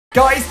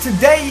Guys,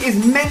 today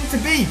is meant to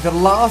be the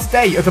last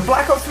day of the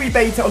Black Ops 3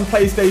 beta on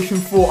PlayStation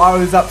 4. I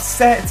was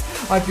upset.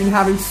 I've been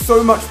having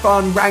so much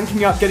fun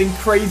ranking up, getting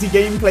crazy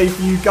gameplay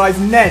for you guys,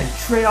 and then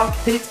Treyarch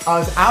hit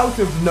us out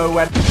of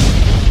nowhere,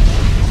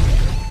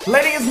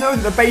 letting us know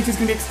that the beta is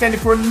going to be extended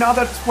for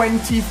another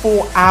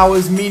 24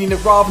 hours, meaning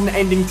that rather than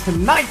ending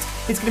tonight,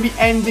 it's going to be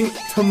ending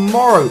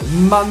tomorrow,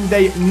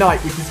 Monday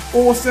night, which is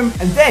awesome,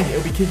 and then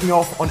it'll be kicking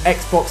off on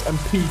Xbox and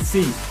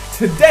PC.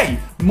 Today,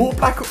 more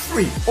Black Ops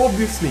 3,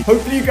 obviously.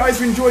 Hopefully you guys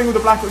are enjoying all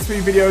the Black Ops 3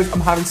 videos. I'm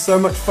having so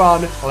much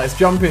fun. Let's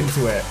jump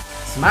into it.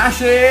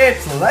 Smash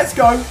it! Let's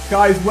go.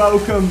 Guys,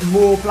 welcome.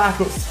 More Black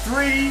Ops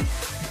 3.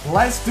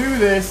 Let's do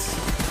this.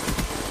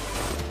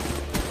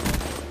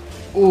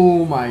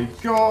 Oh my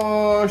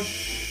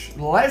gosh.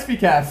 Let's be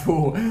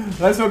careful.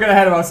 Let's not get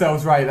ahead of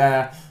ourselves right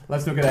there.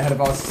 Let's not get ahead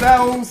of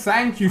ourselves.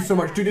 Thank you so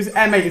much. Dude, this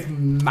M8 is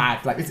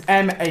mad. Like, this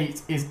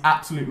M8 is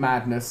absolute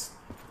madness.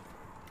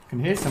 I can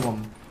hear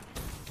someone.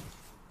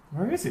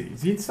 Where is he?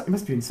 Is he inside? He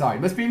must be inside. He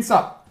must be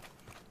inside.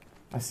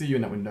 I see you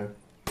in that window.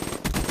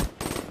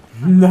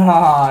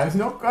 Nah, it's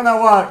not gonna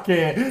work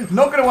here.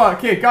 Not gonna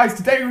work here. Guys,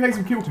 today we're playing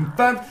some Kill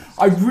Confirmed.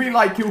 I really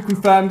like Kill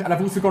Confirmed, and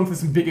I've also gone for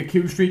some bigger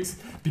kill streaks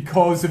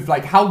because of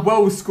like how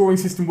well the scoring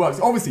system works.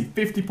 Obviously,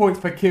 50 points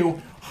per kill,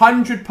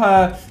 100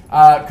 per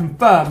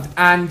confirmed,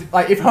 and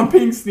like if I'm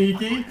being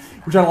sneaky,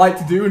 which I like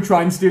to do and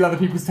try and steal other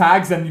people's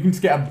tags, then you can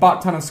just get a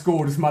butt ton of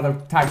score to some other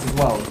tags as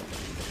well.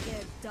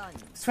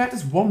 So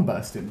there's one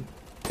bursting.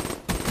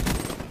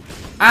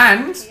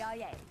 And,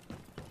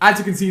 as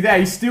you can see there,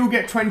 you still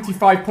get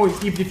 25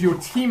 points even if your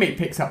teammate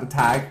picks up the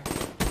tag.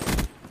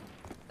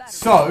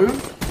 So,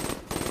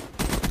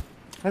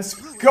 let's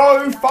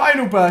go.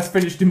 Final burst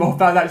finished him off.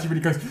 That was actually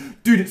really close.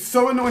 Dude, it's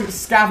so annoying that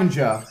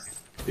Scavenger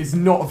is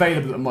not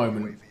available at the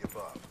moment.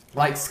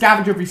 Like,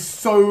 Scavenger would be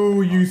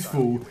so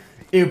useful.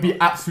 It would be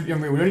absolutely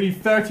unreal. We only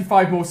need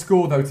 35 more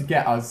score, though, to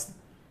get us.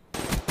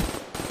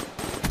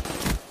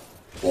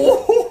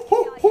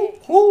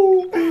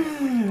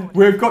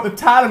 We've got the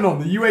Talon on,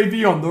 the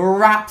UAV on, the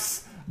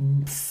Raps,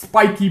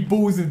 spiky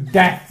balls of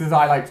death, as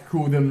I like to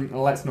call them.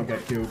 Let's not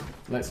get killed.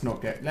 Let's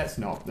not do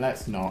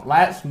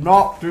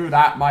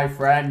that, my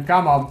friend.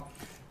 Come on.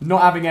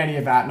 Not having any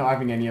of that, not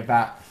having any of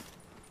that.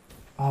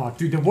 Oh,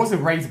 dude, there was a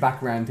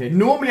Razorback around here.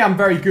 Normally, I'm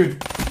very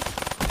good.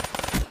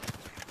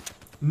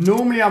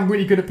 Normally, I'm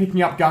really good at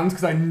picking up guns,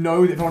 because I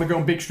know that if I want to go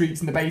on big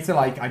streets in the beta,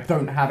 like, I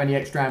don't have any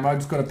extra ammo. I've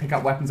just got to pick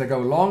up weapons as I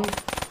go along.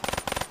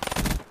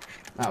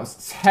 That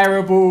was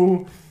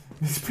terrible.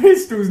 This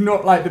pistol's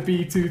not like the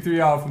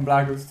B23R from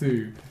Black Ops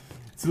 2.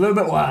 It's a little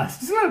bit worse.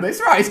 Just a little bit. It's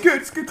alright. It's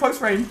good. It's good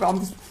close range. But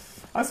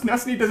I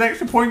just need those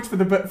extra points for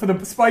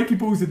the spiky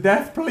balls of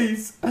death.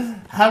 Please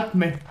help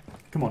me.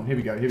 Come on. Here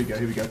we go. Here we go.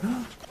 Here we go.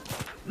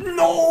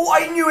 No,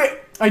 I knew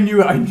it. I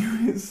knew it. I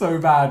knew it so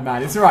bad,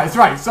 man. It's alright. It's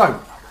alright.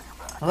 So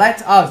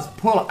let us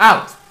pull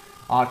out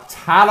our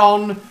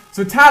Talon.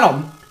 So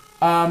Talon.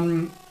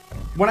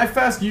 When I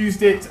first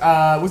used it,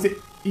 was it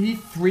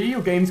E3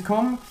 or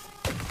Gamescom?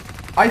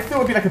 I thought it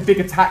would be like a big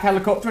attack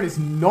helicopter, and it's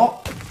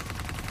not.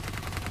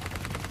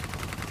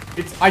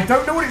 I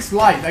don't know what it's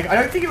like. Like, I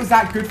don't think it was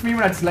that good for me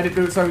when I just let it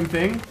do its own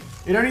thing.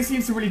 It only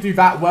seems to really do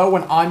that well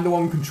when I'm the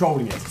one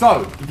controlling it.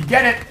 So, if you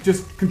get it,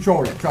 just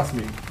control it. Trust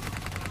me.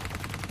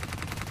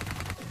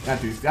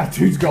 That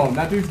dude's gone.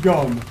 That dude's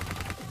gone.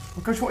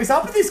 Oh gosh, what is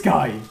up with this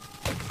guy?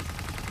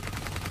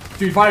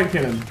 Dude, if I don't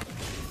kill him.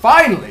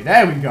 Finally,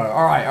 there we go.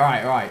 Alright,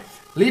 alright, alright.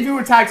 Leave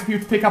your tags for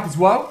people to pick up as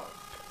well.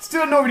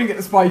 Still annoyed we didn't get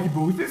the spiky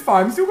balls, but it's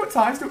fine. We've still got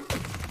time. Still.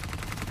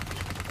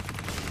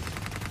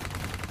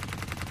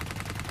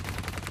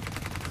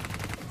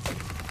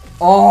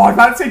 Oh, I'm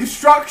about to say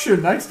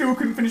destruction. I still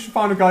couldn't finish the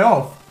final guy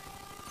off.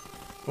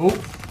 Oh.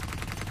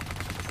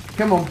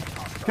 Come on.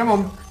 Come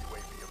on.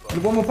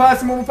 One more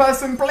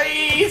person,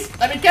 please.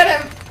 Let me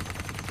get him.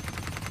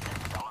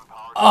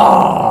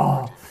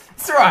 Oh.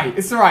 It's alright.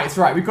 It's alright. It's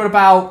alright. We've got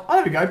about. Oh,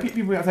 there we go.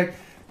 People are like.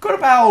 Got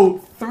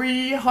about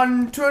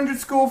 200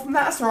 score from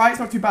that. That's alright. It's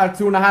not too bad at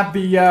all. And I have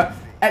the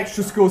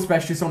extra score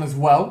specialist on as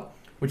well,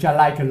 which I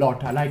like a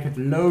lot. I like it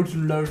loads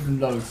and loads and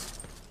loads.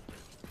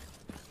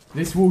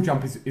 This wall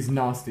jump is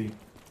nasty.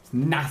 It's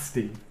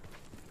nasty.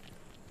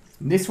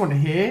 And this one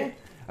here.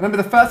 I remember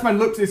the first time I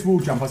looked at this wall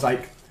jump, I was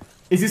like,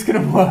 is this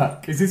going to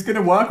work? Is this going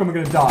to work or am I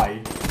going to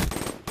die?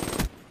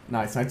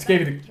 Nice. I just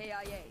gave it a...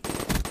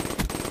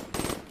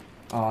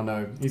 Oh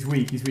no. He's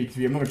weak. He's weak.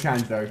 I'm not going to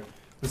challenge though.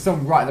 There's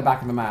someone right at the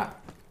back of the map.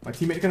 My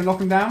teammate gonna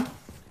knock him down?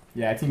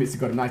 Yeah, teammates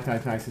have got him. Nice,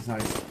 nice, nice, it's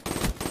nice.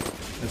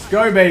 Let's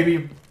go,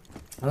 baby.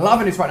 I'm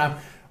loving this right now.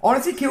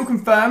 Honestly, Kill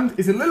Confirmed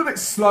is a little bit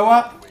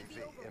slower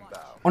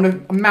on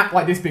a map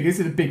like this big. This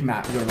is a big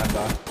map, you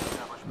remember.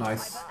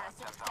 Nice.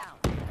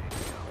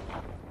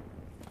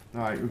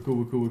 Alright, we're cool,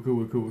 we're cool, we're cool,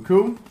 we're cool, we're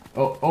cool.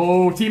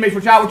 Oh, teammates,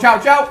 watch out, watch out,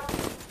 watch out!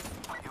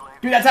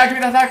 Give me that tag, give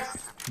me that tag!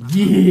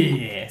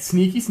 Yeah!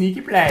 Sneaky,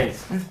 sneaky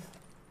plays.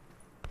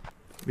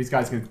 These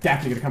guys are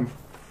definitely gonna come.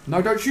 No,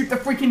 don't shoot the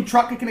freaking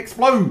truck, it can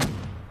explode.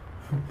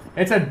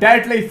 It's a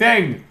deadly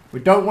thing.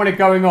 We don't want it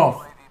going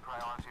off.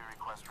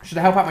 Should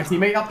I help out my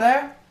teammate up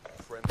there?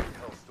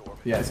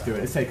 Yeah, let's do it.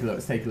 Let's take a look.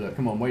 Let's take a look.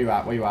 Come on, where you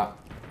at? Where you at?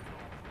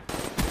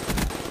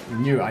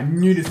 I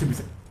knew this would be...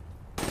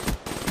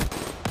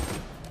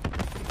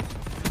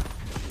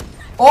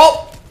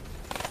 Oh!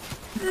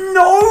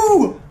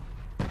 No!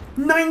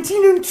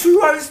 19 and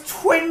 2. I was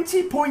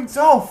 20 points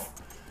off.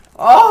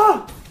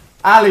 Ah!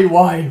 Ali,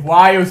 why?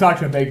 Why are you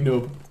such a big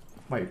noob?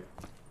 Wait.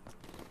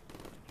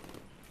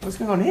 What's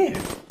going on here?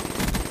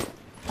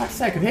 Like I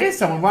said, I could hear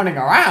someone running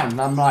around.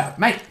 And I'm like,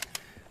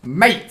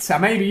 mate, I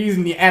may be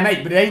using the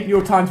M8, but it ain't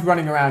your time to be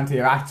running around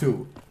here at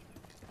all.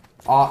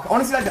 Arc.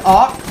 Honestly, like the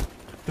Arc,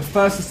 the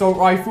first assault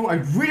rifle, I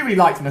really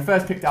liked when I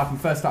first picked it up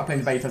and first started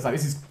playing the beta. I was like,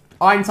 this is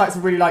iron sights I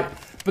really like.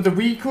 But the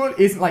recoil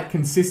isn't like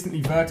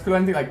consistently vertical or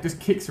anything, like just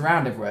kicks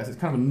around everywhere, so it's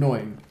kind of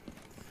annoying.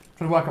 I'm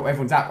trying to work out where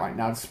everyone's at right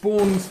now. The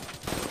spawns,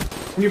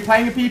 when you're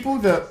playing with people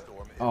that,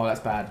 oh that's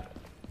bad.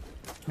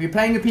 When you're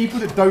playing with people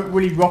that don't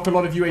really rock a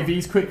lot of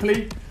UAVs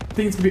quickly,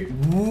 things can be,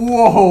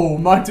 whoa,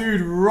 my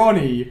dude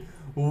Ronnie,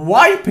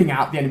 wiping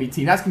out the enemy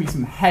team. That's going to be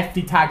some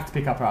hefty tags to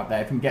pick up out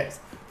there if we can get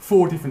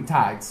 4 different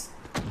tags.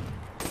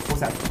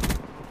 What's that?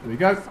 There we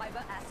go.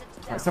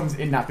 Right, someone's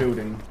in that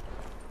building.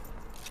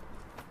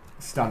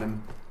 Stun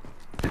him.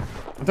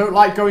 I don't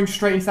like going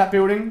straight into that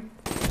building.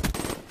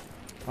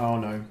 Oh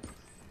no.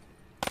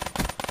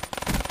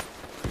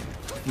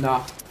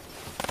 Nah.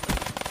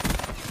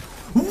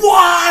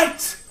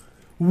 What?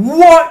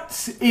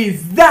 What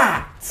is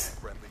that?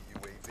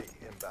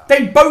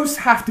 They both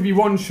have to be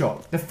one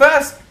shot. The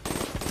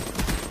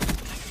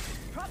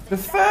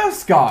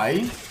first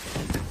guy,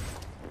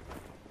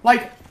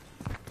 like,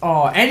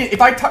 oh,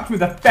 if I touched him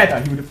with a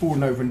feather, he would have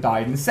fallen over and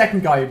died. And the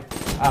second guy,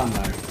 I don't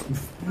know.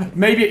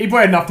 Maybe he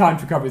had enough time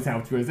to recover his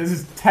health. This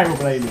is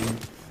terrible aiming.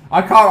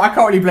 I can't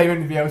really blame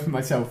anybody else but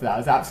myself for that.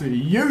 It's absolutely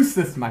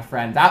useless, my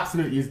friend.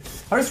 Absolutely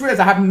useless. I just realised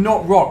I have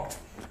not rocked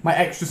my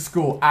extra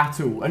score at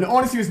all. And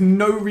honestly, there's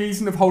no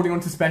reason of holding on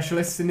to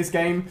specialists in this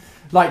game.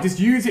 Like, just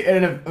use it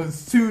as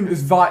soon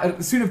as use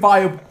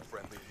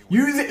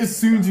it as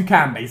soon as you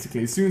can,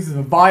 basically. As soon as there's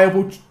a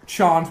viable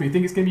chance where you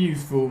think it's going to be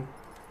useful.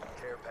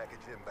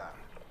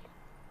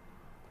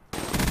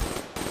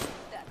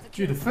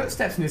 Dude, the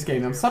footsteps in this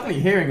game, I'm suddenly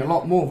hearing a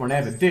lot more than I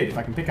ever did. If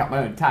I can pick up my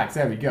own tags,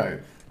 there we go.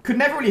 Could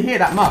never really hear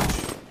that much.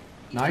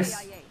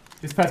 Nice.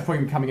 This person's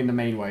probably coming in the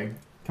main way.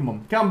 Come on,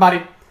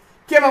 buddy.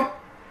 Come on.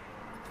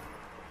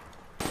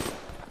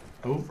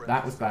 Oh,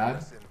 that was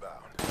bad.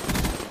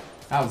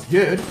 That was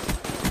good.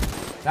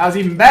 That was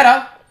even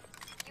better.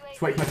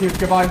 Just wait for my team to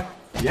go by.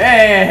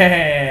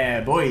 Yeah,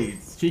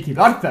 boys. Cheeky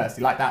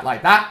bloodthirsty, like that,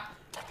 like that.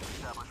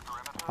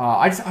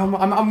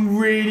 I'm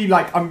really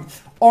like,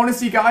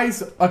 honestly,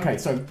 guys. Okay,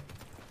 so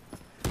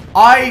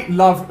I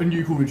love a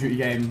new Call of Duty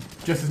game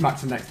just as much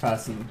as the next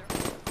person,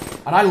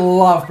 and I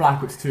love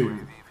Black Ops 2.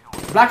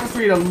 Black Ops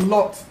 3 had a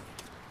lot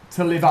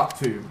to live up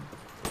to,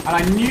 and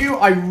I knew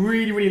I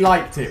really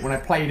liked it when I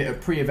played it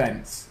at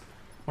pre-events.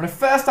 When I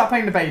first started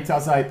playing the beta, I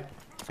was like,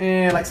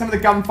 like some of the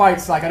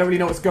gunfights, like I don't really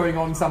know what's going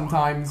on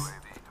sometimes.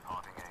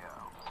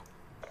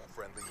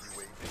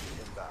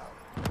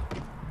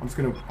 I'm just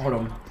gonna hold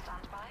on.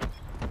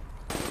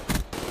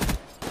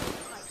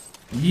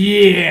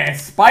 Yeah,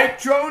 spike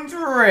drones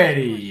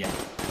ready.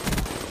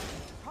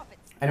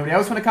 Anybody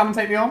else want to come and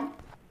take me on?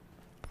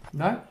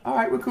 No?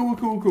 Alright, we're cool.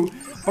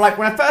 But like,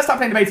 when I first started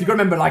playing the beta, you gotta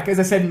remember, like, as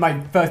I said in my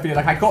first video,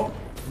 like, I got...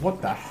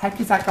 What the heck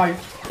is that guy?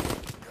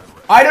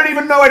 I don't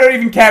even know, I don't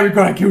even care, we've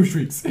got our kill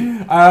streaks.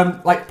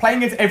 Like,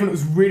 playing against everyone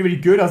that was really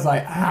good, I was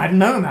like, I don't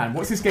know, man,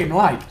 what's this game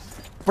like?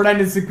 But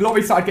then as the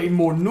glory started getting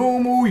more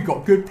normal, you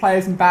got good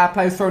players and bad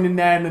players thrown in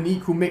there, and an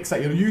equal mix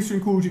that you're used to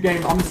in Call of Duty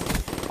game.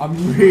 I'm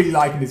really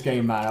liking this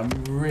game, man. I'm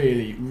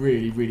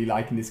really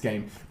liking this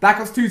game. Black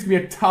Ops 2 is going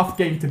to be a tough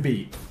game to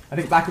beat. I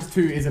think Black Ops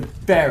 2 is a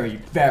very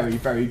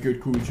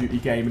good Call of Duty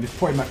game, and it's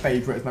probably my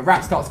favourite. As my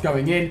rap starts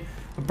going in,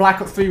 but Black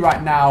Ops 3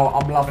 right now,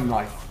 I'm loving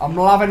life. I'm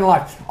loving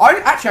life.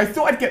 I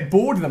thought I'd get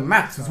bored of the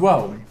maps as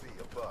well.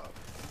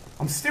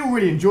 I'm still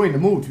really enjoying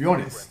them all, to be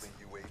honest.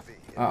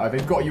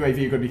 They've got a UAV,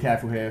 you've got to be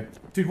careful here.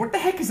 Dude, what the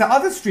heck is that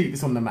other street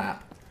that's on the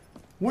map?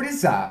 What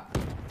is that?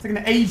 It's like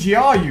an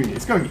AGR unit.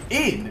 It's going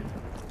in.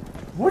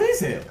 What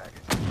is it?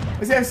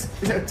 Is it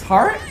a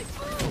turret?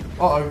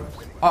 Uh-oh.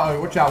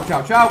 Watch out.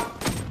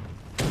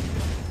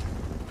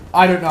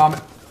 I don't know.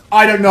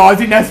 I was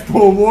in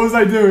S4. What was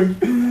I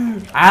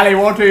doing? Ali,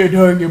 what are you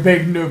doing, you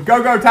big noob?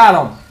 Go,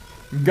 Talon.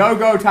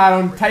 Go,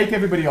 Talon. Take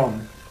everybody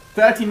on.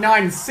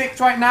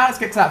 39-6 right now. Let's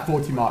get to that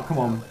 40 mark. Come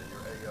on.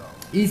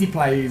 Easy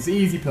plays.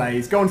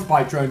 Go on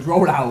spike drones.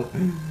 Roll out.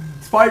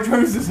 Spike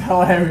drones is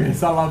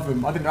hilarious. I love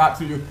them. I think they're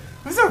absolutely...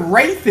 There's a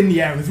Wraith in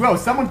the air as well.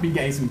 Someone's been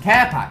getting some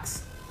care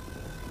packs.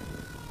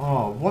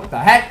 Oh, what the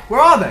heck? Where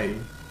are they?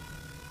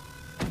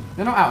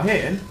 They're not out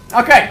here.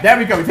 Okay, there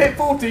we go. We've hit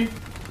 40.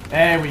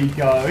 There we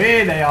go.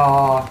 Here they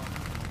are.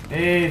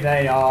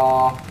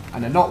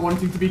 And they're not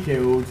wanting to be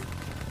killed.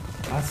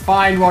 That's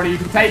fine, Ronnie. You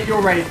can take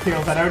your raid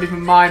kills. I don't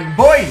even mind.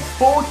 Boys,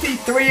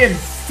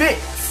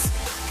 43-6.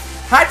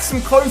 Had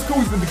some close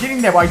calls at the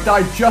beginning there where I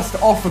died just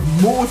off of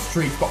more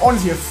streaks. But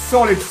honestly, a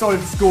solid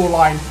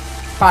scoreline.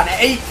 About an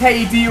 8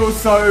 KD or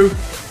so.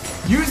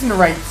 Using the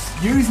rates.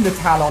 using the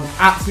Talon.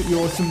 Absolutely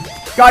awesome.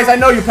 Guys, I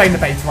know you're playing the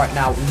beta right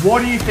now.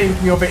 What are you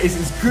thinking of it? Is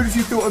it as good as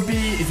you thought it would be?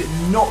 Is it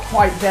not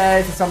quite there?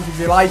 Is it something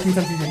you're liking,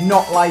 something you're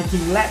not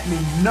liking? Let me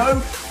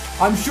know.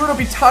 I'm sure there'll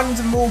be tons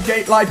of more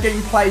live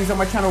gameplays on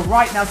my channel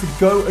right now, so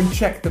go and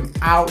check them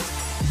out.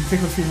 You can click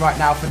on the screen right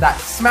now for that.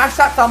 Smash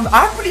that thumb.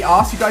 I haven't really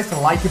asked you guys to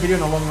like a video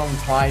in a long, long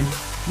time.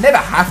 Never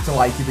have to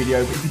like a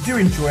video, but if you do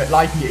enjoy it,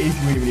 liking it is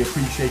really, really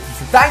appreciated.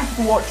 So thank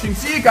you for watching.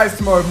 See you guys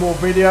tomorrow with more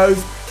videos.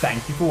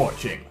 Thank you for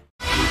watching.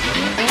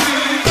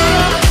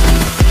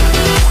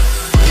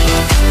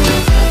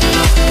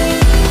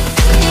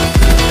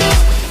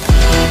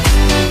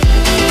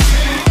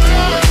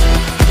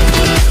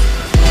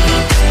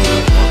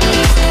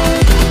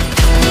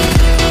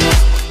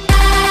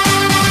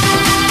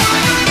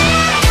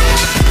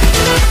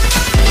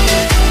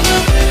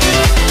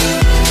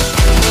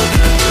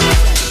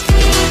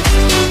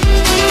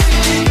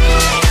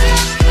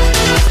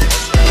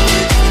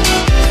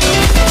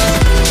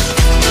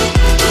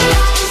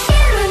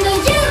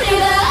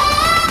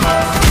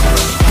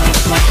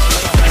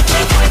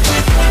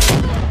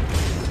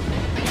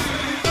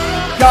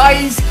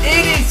 Guys,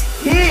 it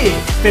is here,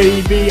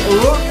 baby.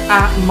 Look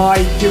at my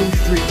kill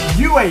streak.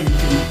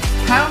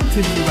 UAV,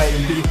 counter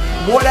UAV.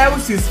 What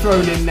else is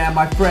thrown in there,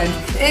 my friend?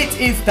 It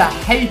is the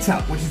Hater,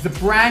 which is the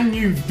brand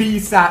new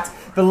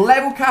VSAT. The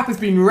level cap has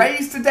been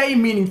raised today,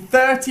 meaning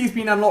 30 has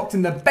been unlocked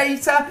in the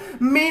beta,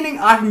 meaning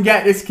I can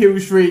get this kill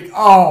streak.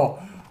 Oh,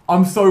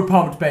 I'm so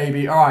pumped,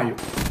 baby. All right.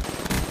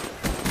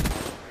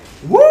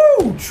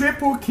 Woo!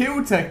 Triple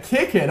kill to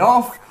kick it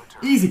off.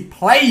 Easy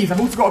plays. I've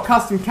also got a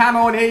custom camo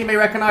on here. You may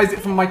recognize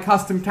it from my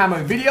custom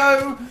camo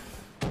video.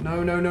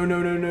 No, no, no,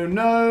 no, no, no,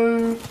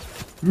 no.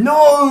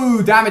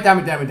 No! Damn it, damn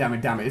it, damn it, damn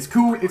it, damn it. It's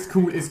cool, it's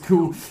cool, it's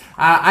cool.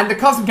 And the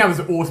custom camos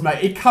are awesome,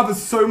 mate. It covers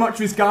so much of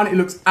this gun. It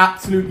looks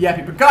absolutely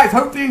epic. But guys,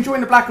 hopefully you're enjoying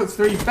the Black Ops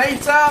 3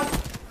 beta.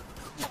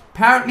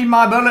 Apparently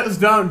my bullets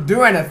don't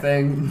do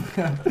anything.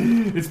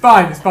 It's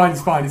fine, it's fine,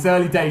 it's fine. It's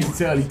early days,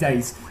 it's early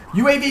days.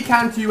 UAV,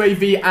 counter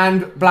UAV,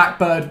 and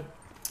Blackbird,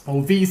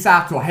 or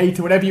VSAT, or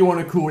Hater, whatever you want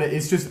to call it.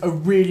 It's just a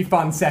really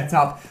fun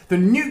setup. The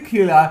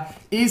nuclear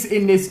is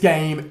in this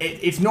game.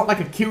 It's not like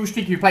a kill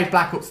streak. If you play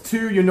Black Ops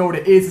 2, you know what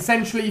it is.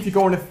 Essentially, if you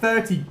go on a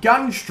 30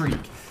 gun streak,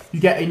 you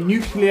get a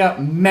nuclear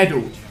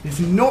medal. It's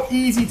not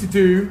easy to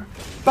do,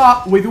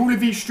 but with all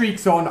of these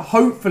streaks on,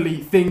 hopefully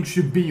things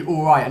should be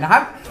alright. And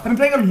I've been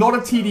playing a lot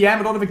of TDM.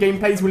 A lot of the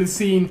gameplays will have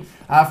seen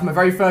from my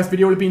very first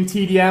video will have been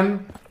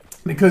TDM,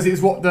 because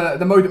it's what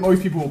the mode that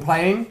most people were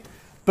playing.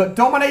 But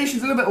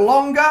Domination's a little bit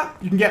longer.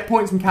 You can get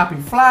points from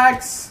capping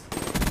flags.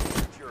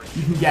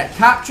 You can get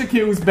capture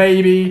kills,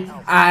 baby.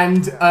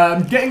 And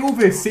getting all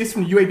the assists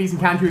from the UAVs and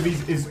counter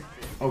UAVs is...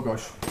 Oh,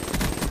 gosh.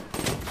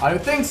 I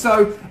don't think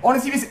so.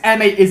 Honestly, this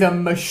M8 is a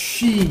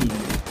machine.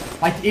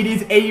 Like, it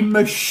is a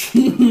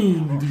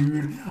machine,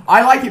 dude.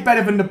 I like it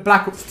better than the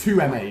Black Ops 2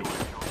 M8.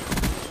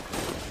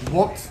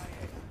 What?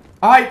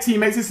 Alright,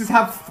 teammates. Let's just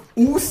have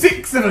all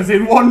 6 of us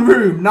in one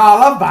room. Nah, I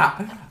love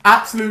that.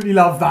 Absolutely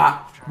love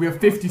that. We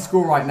have 50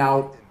 score right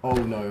now. Oh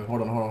no,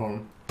 hold on, hold on, hold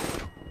on.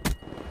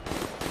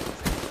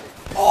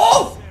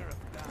 Oh!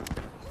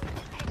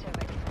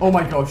 Oh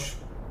my gosh.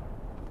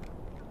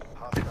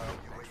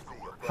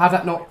 How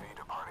that not...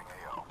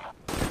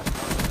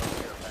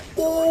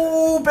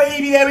 Oh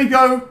baby, there we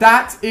go.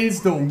 That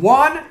is the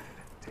one.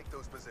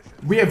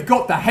 We have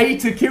got the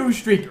Hater kill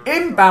streak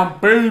inbound,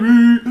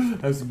 baby.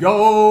 Let's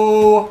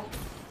go.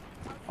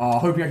 Oh,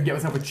 hoping I can get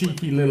myself a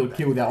cheeky little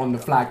kill there on the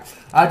flag.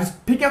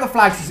 Just picking up the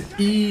flags is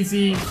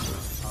easy.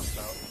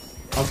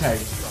 Okay.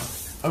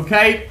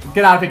 Okay.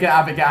 Get out of it, get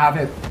out of it, get out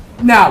of it.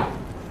 Now,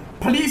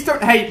 please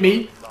don't hate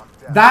me.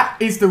 That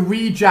is the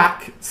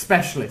Rejack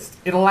Specialist.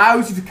 It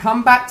allows you to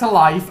come back to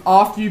life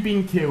after you've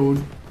been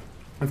killed.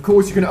 Of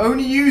course, you can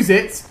only use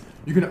it.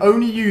 You can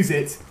only use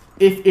it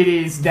if it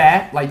is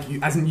there. Like,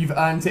 as in you've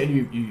earned it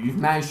and you've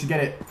managed to get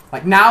it.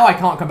 Like, now I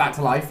can't come back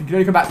to life. You can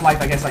only come back to life,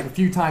 I guess, like a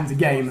few times a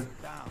game.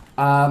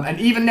 And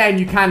even then,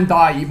 you can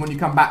die even when you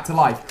come back to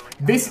life.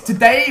 This,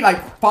 today,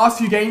 like, past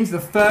few games, the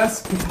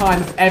first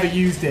time I've ever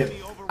used it.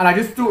 And I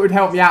just thought it would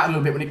help me out a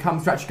little bit when it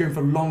comes to actually going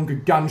for longer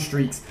gun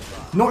streaks.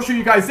 Not sure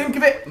you guys think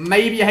of it.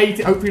 Maybe you hate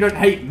it. Hopefully you don't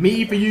hate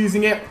me for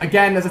using it.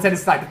 Again, as I said,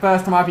 it's like the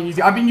first time I've been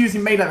using it. I've been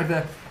using mainly like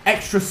the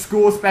extra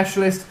score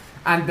specialist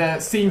and the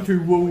seeing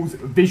through walls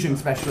vision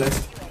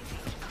specialist.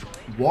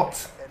 What?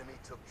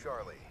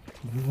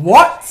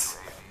 What?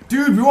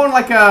 Dude, we were on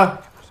like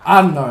a...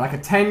 I don't know, like a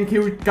 10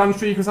 kill gun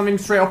streak or something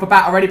straight off the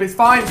bat already, but it's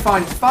fine, it's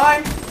fine, it's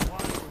fine.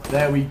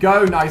 There we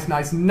go, nice,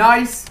 nice,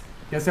 nice.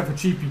 Get yourself a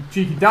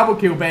cheeky double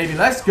kill, baby,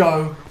 let's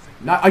go.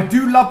 Now, I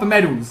do love the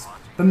medals.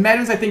 The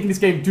medals, I think, in this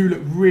game do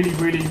look really,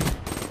 really,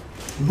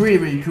 really,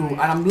 really cool. And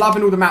I'm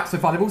loving all the maps so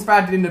far. They've also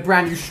added in the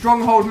brand new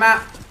Stronghold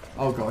map.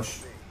 Oh, gosh.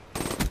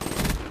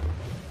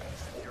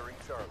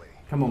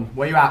 Come on,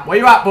 where you at? Where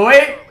you at,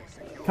 boy?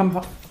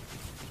 Come.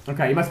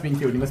 Okay, he must have been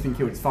killed, he must have been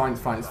killed. It's fine,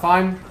 it's fine, it's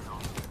fine.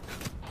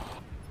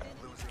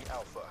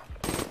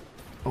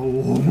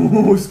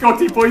 Oh,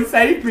 Scotty boy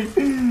saved me.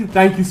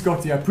 Thank you,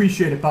 Scotty. I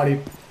appreciate it,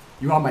 buddy.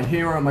 You are my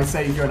hero and my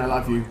savior, and I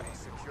love you.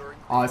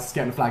 Oh, let's just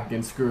get on the flag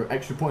again. Screw it.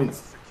 Extra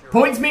points.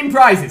 Points mean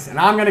prizes. And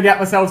I'm going to get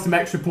myself some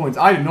extra points.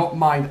 I do not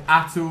mind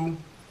at all.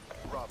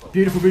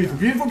 Beautiful, beautiful,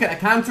 beautiful. Get a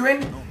counter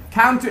in.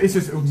 Counter is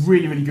just a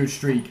really, really good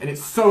streak. And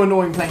it's so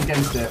annoying playing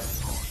against it.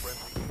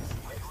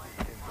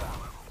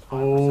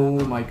 Oh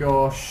my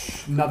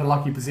gosh. Another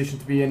lucky position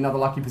to be in. Another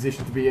lucky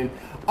position to be in.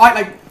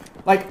 I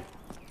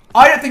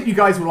don't think you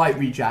guys will like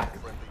rejack.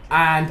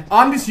 And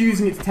I'm just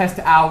using it to test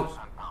it out.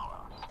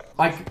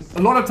 Like,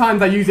 a lot of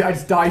times I use it, I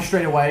just die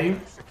straight away.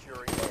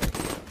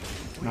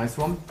 Nice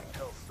one.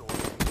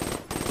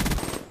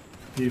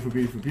 Beautiful,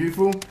 beautiful,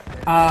 beautiful.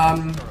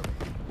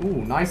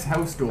 Ooh, nice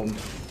Hellstorm.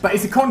 But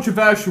it's a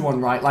controversial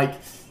one, right? Like,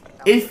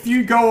 if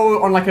you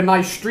go on like a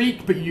nice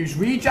streak, but you use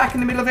rejack in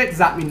the middle of it, does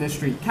that mean the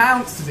streak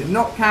counts? Does it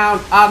not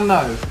count? I don't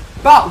know.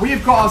 But we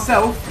have got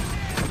ourselves...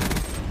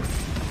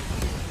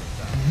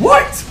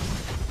 What?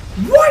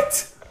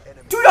 What?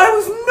 Dude, I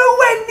was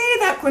nowhere near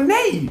that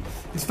grenade.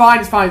 It's fine,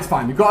 it's fine, it's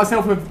fine. We've got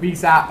ourselves a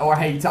VSAT or a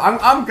hater.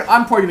 I'm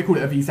probably going to call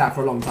it a VSAT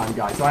for a long time,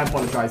 guys. So I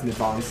apologise in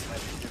advance.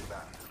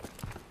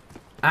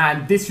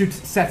 And this should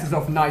set us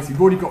off nicely.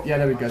 We've already got... Yeah,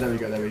 there we go, there we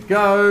go, there we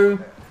go.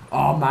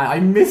 Oh, man, I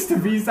missed the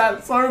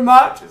VSAT so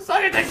much. It's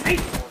so interesting.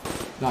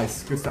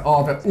 Nice, good stuff.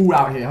 Oh, they're all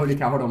out here. Holy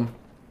cow, hold on.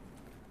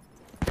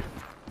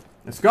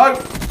 Let's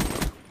go.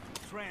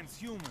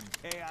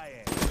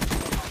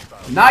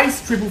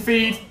 Nice, triple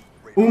feed.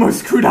 Almost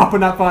screwed up on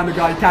that final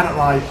guy, cannot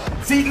lie.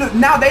 See, look,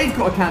 now they've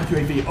got a counter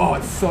UAV. Oh,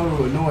 it's so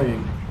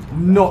annoying.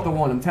 Not the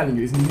one, I'm telling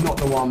you, it's not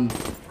the one.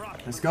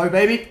 Let's go,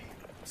 baby.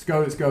 Let's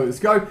go, let's go, let's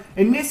go.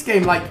 In this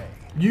game, like,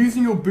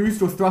 using your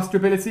boost or thruster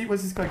ability,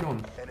 where's this guy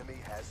gone?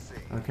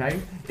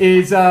 Okay,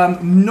 is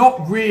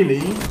not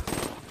really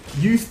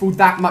useful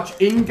that much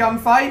in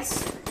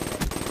gunfights.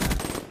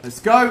 Let's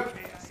go.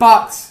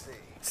 But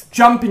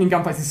jumping in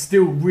gunfights is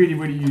still really,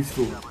 really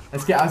useful.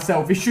 Let's get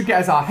ourselves... This should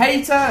get us our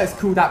hater. Let's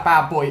call that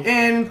bad boy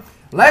in.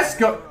 Let's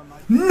go.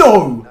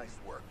 No!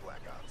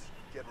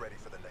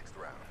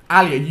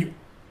 Ali,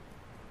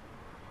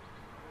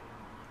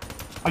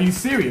 are you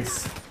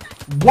serious?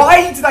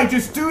 Why did I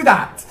just do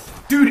that?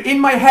 Dude, in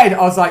my head,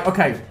 I was like,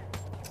 okay,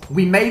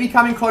 we may be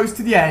coming close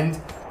to the end,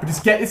 but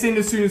just get this in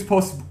as soon as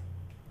possible.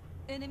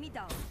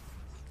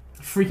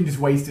 Freaking just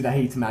wasted a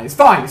hater, man. It's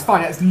fine, it's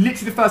fine. It's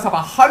literally the first half,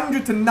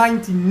 100 to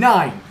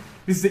 99.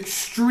 This is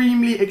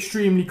extremely,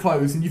 extremely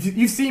close. And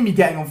you've seen me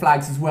getting on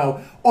flags as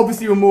well.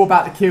 Obviously, we're more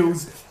about the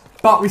kills,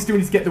 but we still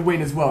need to get the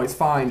win as well. It's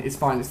fine, it's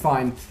fine, it's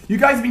fine. You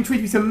guys have been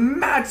tweeting me some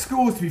mad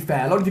scores, to be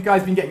fair. A lot of you guys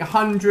have been getting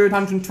 100,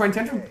 120,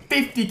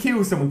 150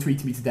 kills, someone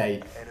tweeted me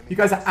today. You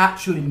guys are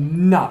actually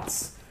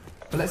nuts.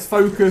 But let's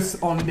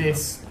focus on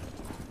this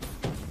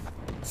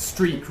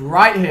streak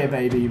right here,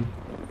 baby.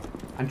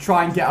 And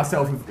try and get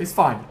ourselves... It's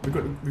fine.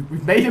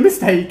 We've made a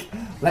mistake.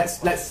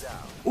 Let's...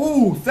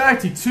 Ooh,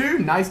 32.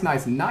 Nice,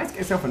 nice, nice. Get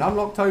yourself an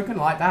unlock token.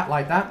 Like that,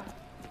 like that.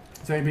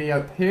 Is there anybody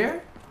up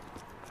here?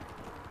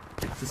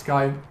 This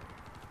guy...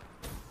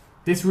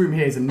 This room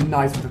here is a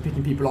nice one for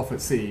picking people off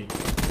at sea.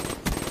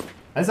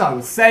 As I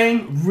was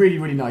saying, really,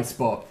 really nice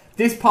spot.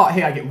 This part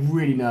here, I get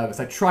really nervous.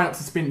 I try not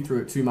to spin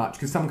through it too much,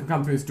 because someone can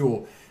come through this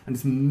door and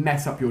just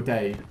mess up your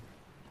day.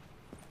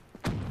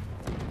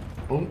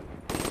 Oh.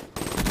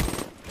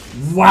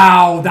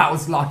 Wow, that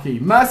was lucky.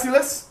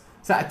 Merciless.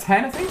 Is that a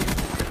 10, I think?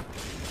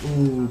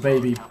 Ooh,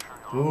 baby.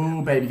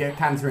 Ooh, baby. Get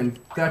cancer in.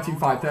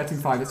 13-5,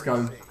 13-5. Let's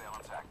go.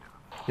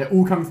 They're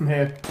all coming from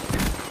here.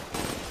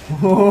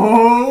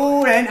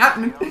 Oh, it ain't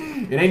happening.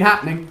 It ain't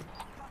happening.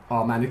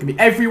 Oh, man. They're going to be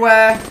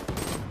everywhere.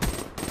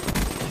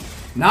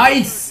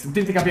 Nice.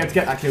 Didn't think I'd be able to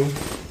get that kill.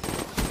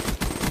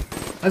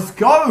 Let's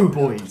go,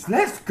 boys.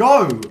 Let's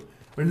go.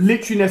 We're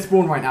literally in their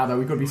spawn right now, though.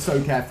 We've got to be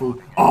so careful.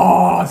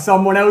 Oh,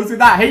 someone else with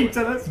that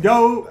hater. Let's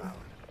go.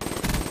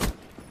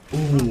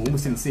 Ooh,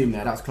 almost didn't see him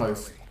there. That was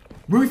close.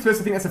 Ruthless,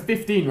 I think that's a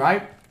 15,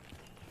 right?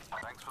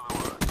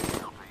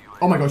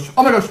 Oh my gosh.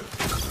 Oh my gosh.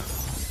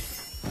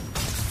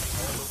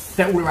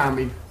 They're all around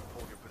me.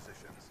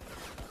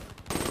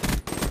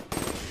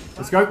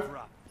 Let's go.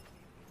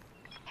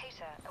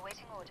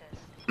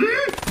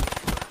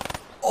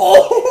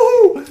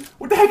 Oh!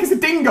 What the heck is a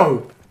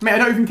dingo? Mate, I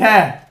don't even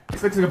care.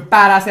 This looks like a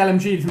badass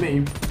LMG to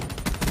me.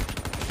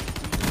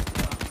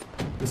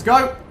 Let's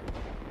go.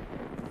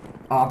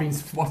 Oh, I've been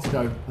spotted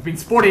though. I've been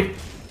spotted.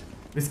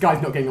 This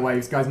guy's not getting away.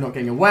 This guy's not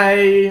getting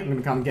away. I'm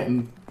gonna come get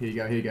him. Here you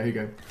go, here you go, here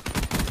you go.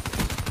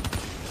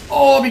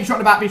 Oh, being shot in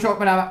the back, being shot in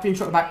the back, being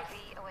shot in the back.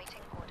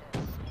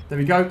 There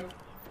we go.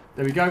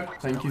 There we go.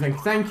 Thank you, thank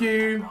you, thank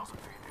you.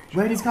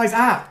 Where are these guys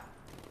at?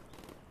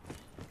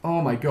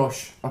 Oh my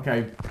gosh.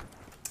 Okay.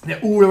 They're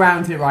all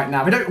around here right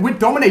now. We're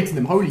dominating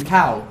them. Holy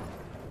cow.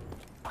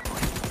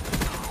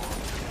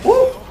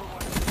 Oh!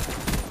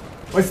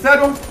 Where's the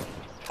third one?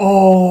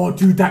 Oh,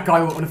 dude, that guy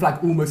on the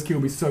flag almost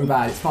killed me so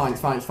bad. It's fine,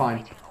 it's fine, it's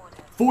fine.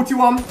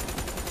 41.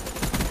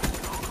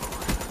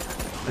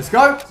 Let's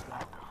go.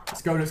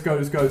 Let's go, let's go,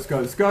 let's go, let's go,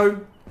 let's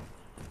go.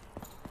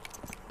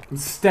 I'm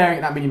staring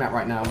at that minimap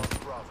right now.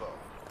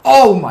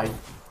 Oh my.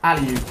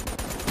 Ali-A.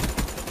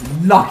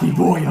 Lucky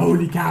boy,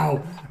 holy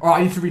cow.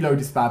 Alright, I need to reload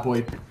this bad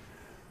boy.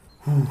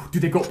 Whew.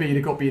 Dude, they got B,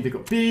 they got B, they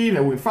got B.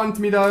 They're all in front of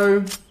me,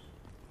 though.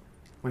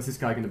 Where's this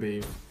guy going to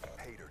be?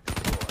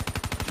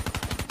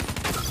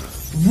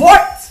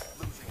 What?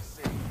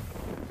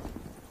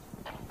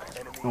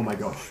 Oh my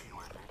gosh.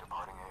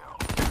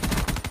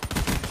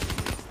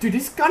 Dude,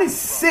 this gun is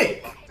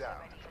sick.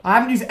 I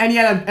haven't used any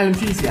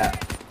LMGs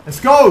yet. Let's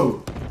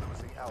go.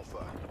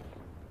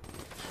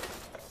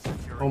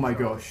 Oh my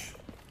gosh.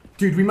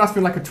 Dude, we must be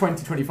like a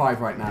 20-25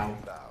 right now.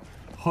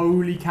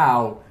 Holy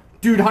cow.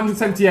 Dude,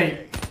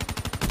 178.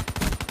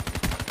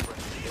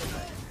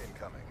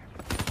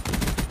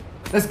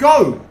 Let's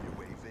go.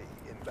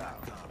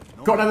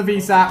 Got another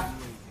VSAT.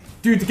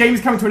 Dude, the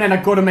game's coming to an end.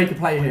 I've got to make a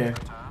play here.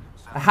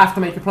 I have to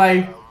make a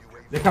play.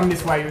 They're coming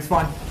this way. It's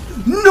fine.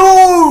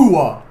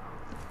 No!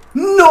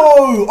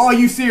 No! Are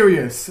you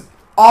serious?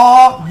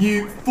 Are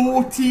you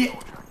 40?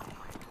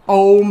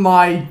 Oh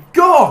my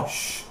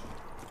gosh!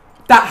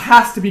 That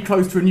has to be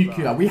close to a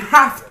nuclear. We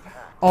have to.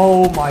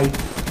 Oh my.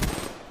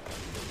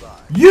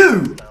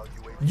 You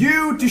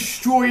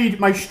destroyed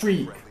my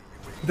streak.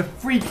 The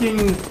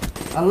freaking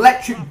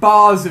electric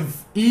bars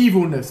of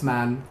evilness,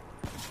 man.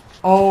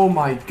 Oh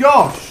my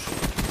gosh.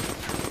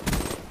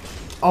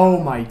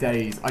 Oh my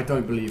days. I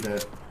don't believe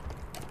it.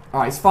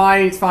 Alright, it's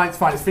fine, it's fine, it's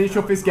fine. Let's finish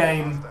off this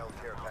game.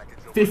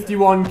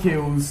 51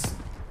 kills.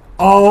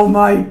 Oh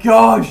my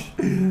gosh.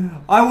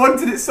 I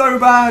wanted it so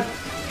bad.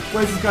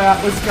 Where's this guy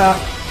at? Where's this guy at?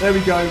 There we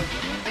go.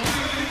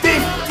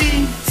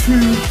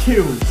 52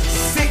 kills.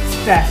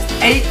 6 deaths.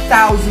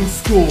 8,000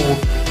 score.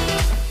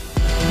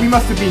 We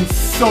must have been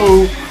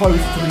so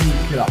close to the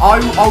nuclear.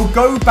 I'll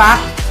go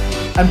back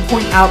and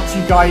point out to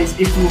you guys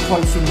if we were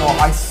close or not.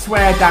 I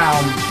swear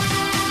down.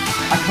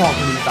 I can't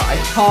believe that. I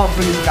can't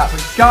believe that.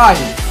 But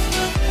guys,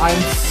 I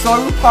am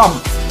so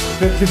pumped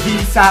that the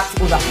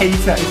VSAT or the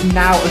hater is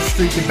now a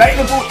streak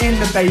available in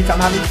the beta. I'm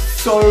having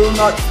so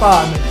much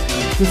fun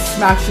just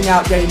smashing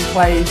out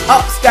gameplay.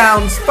 Ups,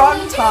 downs,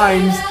 fun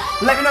times.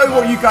 Let me know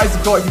what you guys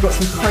have got if you've got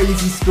some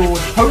crazy scores.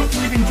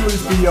 Hopefully you've enjoyed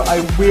this video. I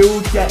will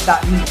get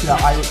that nuclear.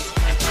 I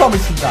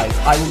promise you guys,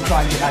 I will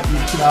try and get that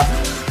nuclear.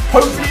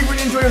 Hopefully you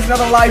really enjoyed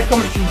another live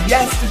commentary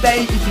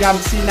yesterday. If you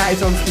haven't seen that,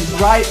 it's on screen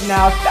right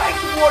now. Thank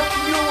you for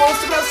watching. You're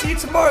awesome. I'll see you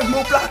tomorrow with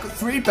more Black Ops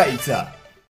 3 beta.